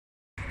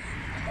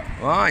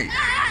Right,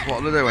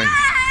 what are they doing?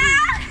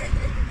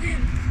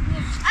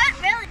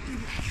 Really?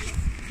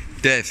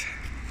 Dave,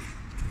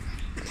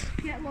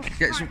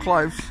 get some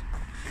clothes.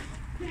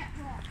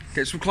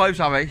 Get some clothes,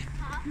 Harry.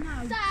 No.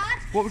 Dad.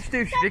 What would you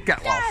do if you did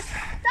get lost?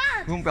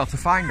 Dad. You wouldn't be able to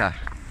find her.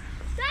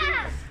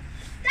 Dad.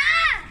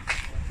 Dad.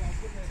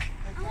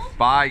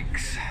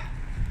 Bikes.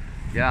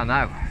 Yeah, I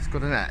know. It's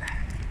good, isn't it?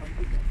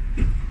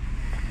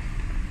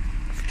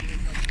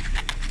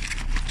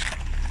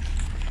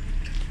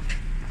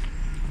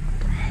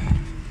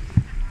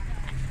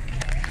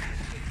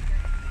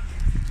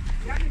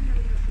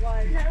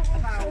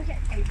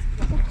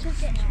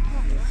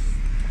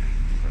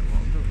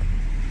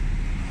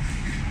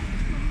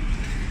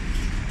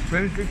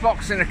 Grimsby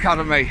Boxing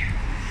Academy.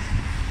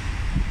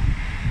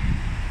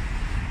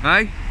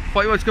 Hey,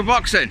 thought you wanted to go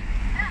boxing?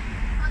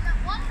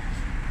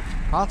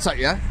 I'll take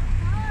you.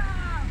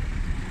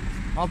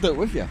 I'll do it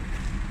with you.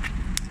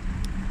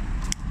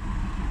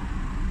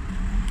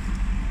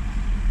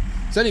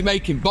 It's only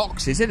making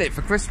boxes, isn't it,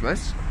 for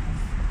Christmas?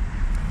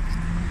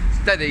 It's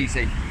dead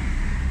easy.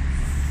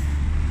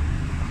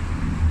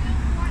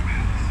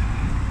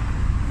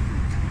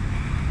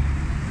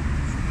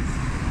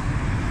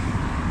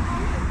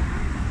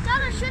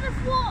 Should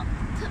have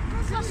walked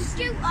across the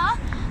scooter.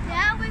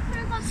 Yeah, we could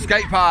have gone to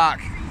skate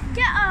park.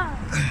 Get her.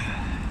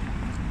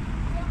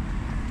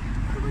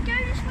 Can we go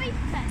this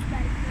weekend,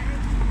 baby?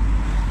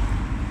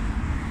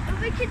 And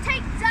we can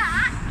take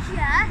Dak,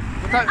 yeah?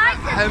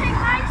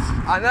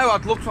 I know,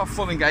 I'd love to have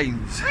fun and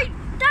games. Wait,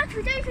 Dad,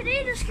 we don't even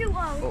need a scooter.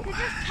 We can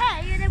just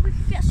pay and then we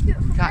can get a scooter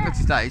from Can't there. go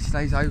today,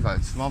 today's over.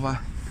 Tomorrow,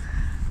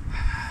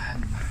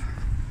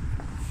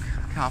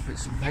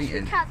 carpets and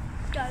painting. Yes, we can't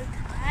go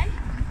today.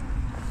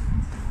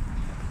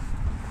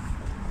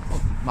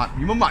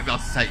 Your mum might be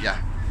able to take you.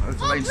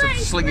 Oh, Arrange to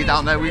sling you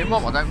down there with your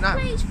mum, I don't know.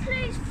 Please,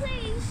 please,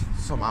 please.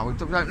 Somehow, we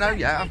don't know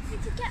yet. I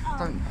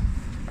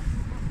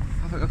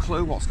haven't a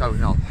clue what's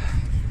going on.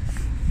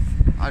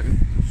 I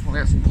just want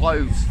to get some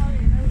clothes.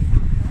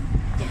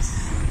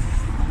 Yes.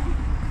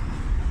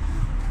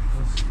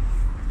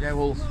 Yeah,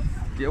 well,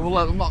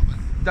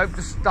 don't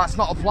just, that's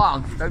not a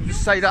plan. Don't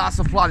just say that's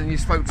a plan and you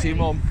spoke to your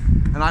mum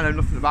and I know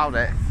nothing about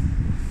it.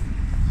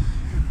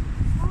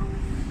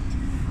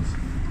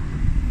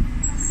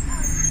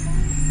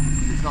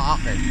 It's not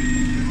happening.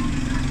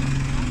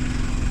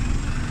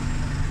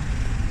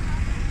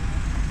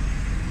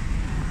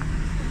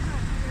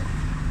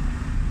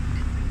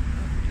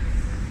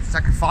 It's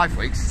taken 5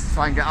 weeks to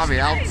try and get Abby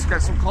out. Let's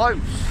get some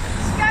clothes.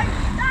 Let's go,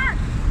 Dad.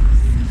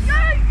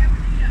 Go.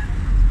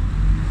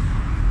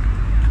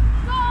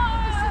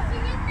 There's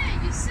something in there.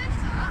 You said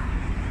that.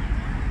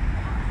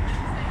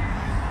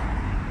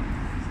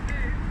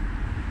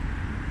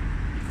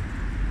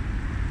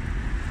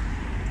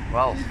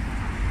 Well,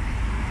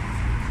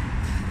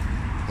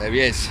 there he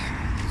is.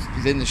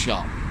 He's in the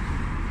shop.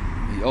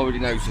 He already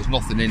knows there's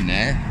nothing in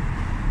there.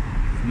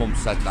 His mum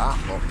said that,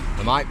 but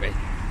there might be.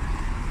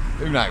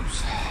 Who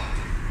knows?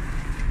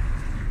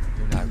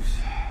 Who knows?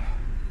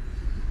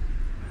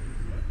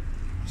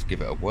 Let's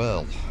give it a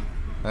whirl.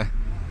 There's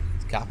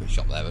a carpet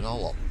shop there and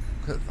all.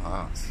 Look at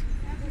that.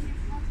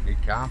 New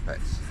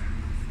carpets.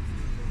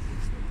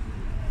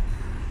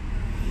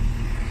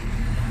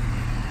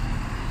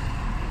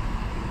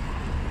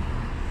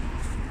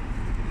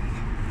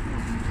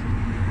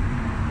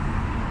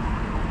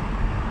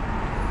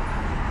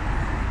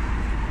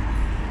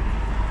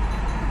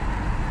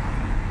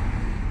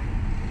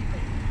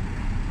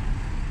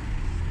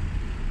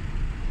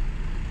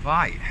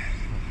 Right,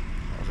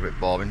 that was a bit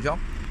boring job.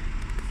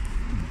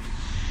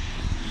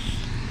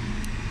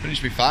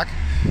 Finished my fag.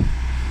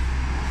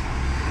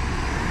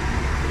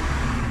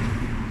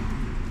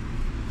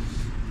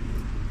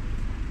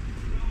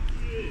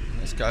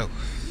 Let's go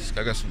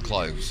get some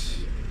clothes.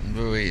 And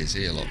who he is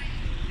here, look.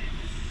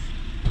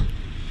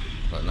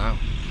 Don't know.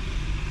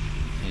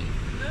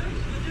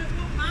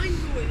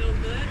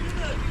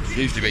 He's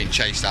usually being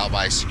chased out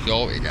by a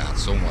security guard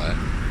somewhere.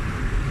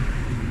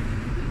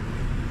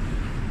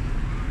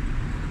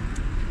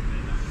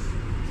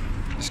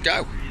 Let's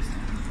go.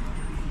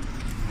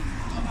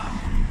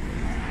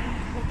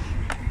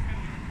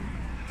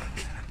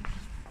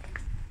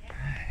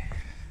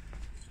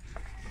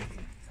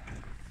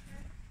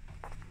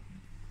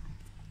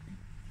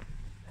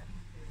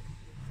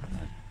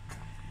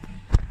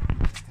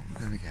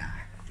 There we go.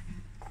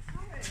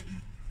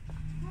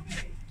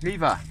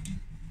 Eva,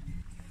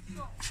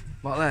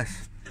 what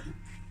this?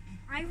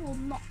 I will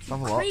not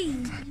Have a look.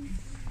 clean.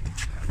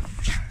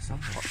 Let's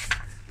have a look.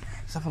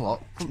 Let's have a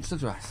look. Front's the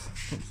dress.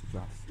 Front's the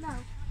dress. No.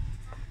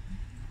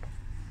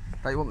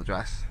 Don't you want the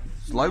dress?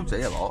 It's loads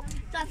here, look.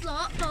 Dad,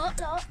 look,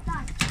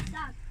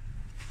 Dad.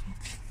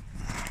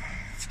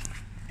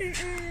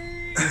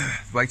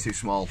 Way too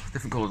small.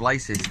 Different coloured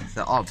laces.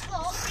 They're odd.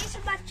 Look, these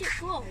are magic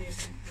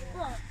gloves.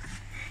 Look,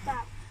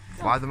 Dad.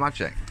 Look. Why the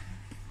magic?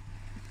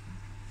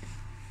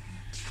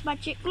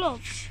 Magic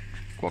gloves.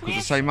 What, because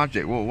they say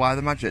magic? Well, why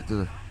the magic? I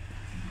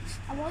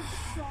want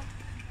some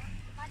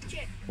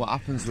magic. What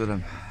happens with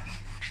them?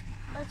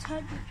 Let's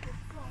hope it's good.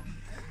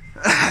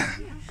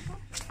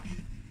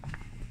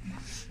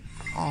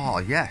 Oh,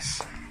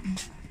 yes.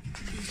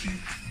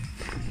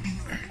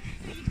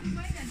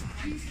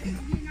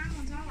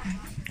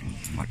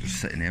 I'm just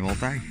sitting here all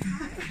day.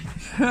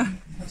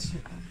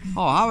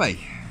 Oh, Harry.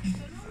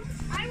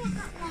 I want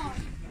that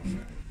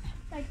one.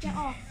 Like, get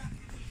off.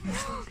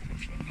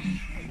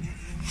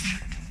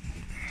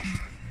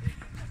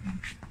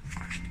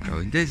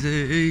 Going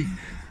dizzy.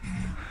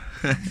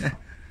 Look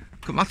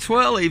at my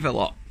twirl either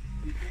lot.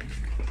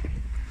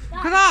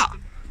 Look at that.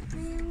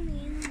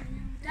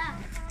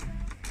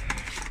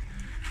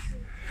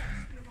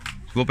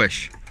 It's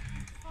rubbish.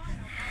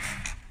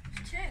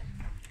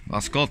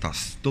 That's good,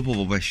 that's double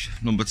rubbish.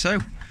 Number 2.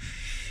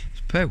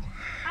 It's poo.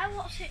 I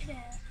want to sit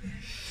there.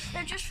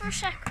 No, just for a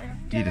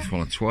second. You just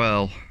want to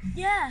twirl.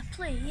 Yeah,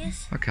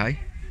 please. Okay.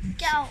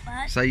 Get out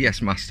there. Say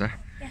yes, master.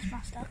 Yes,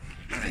 master.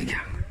 There you go.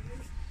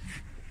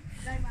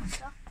 Go,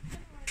 master.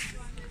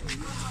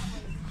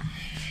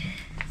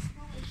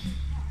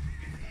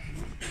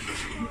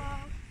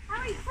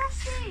 Harry,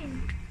 Frosty!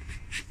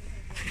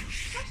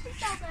 Frosty's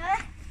down there.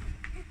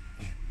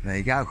 There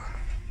you go.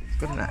 It's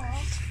good, isn't it?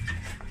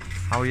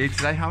 How are you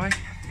today, Harry?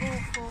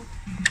 Awful.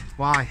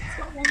 Why?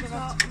 Got one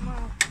start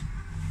tomorrow.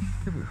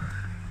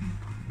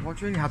 What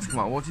do you mean you had to come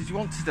out? What did you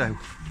want to do?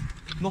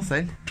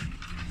 Nothing.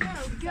 No,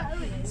 get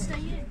Owen and stay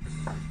in.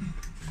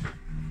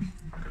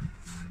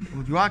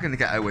 Well, you are going to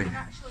get Owen. And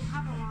actually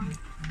have a line.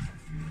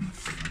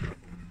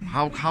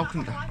 How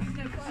can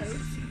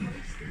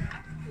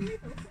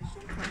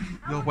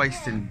you're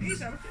wasting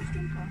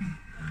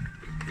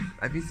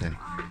everything?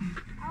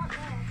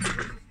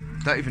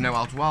 Don't even know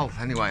how to weld.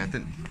 Anyway, I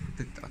didn't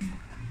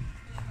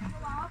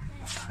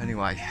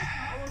anyway.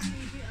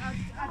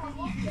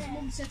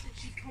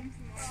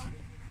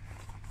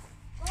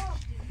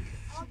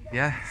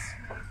 Yeah.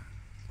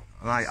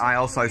 And I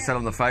also said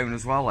on the phone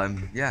as well,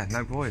 yeah,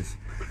 no boys.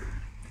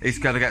 He's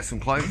going to get some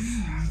clothes.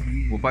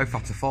 We'll both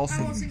have to force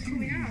him.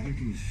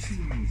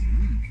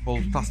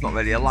 Well, that's not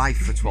really a life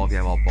for a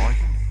 12-year-old boy.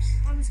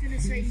 I was going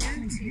to say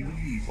no to you.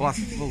 Well,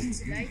 that's, well,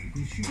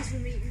 Because we're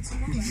meeting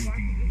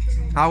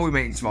tomorrow. how are we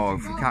meeting tomorrow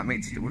if we can't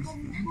meet today?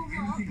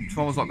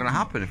 Tomorrow's not going to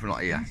happen if we're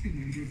not here.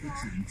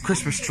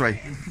 Christmas tree.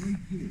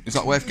 Is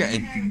that worth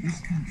getting?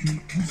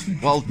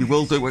 Well, you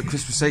will do it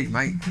Christmas Eve,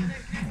 mate.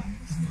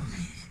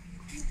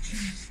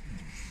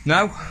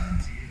 No?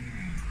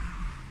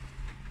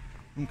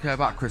 Don't care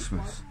about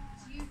Christmas.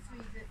 You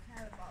three that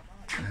care about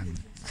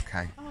that.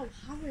 Okay. Oh,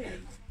 Harry.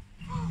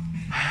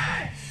 I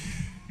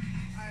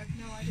have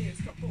no idea.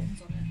 It's got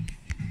buttons on it.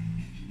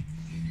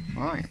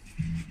 Right.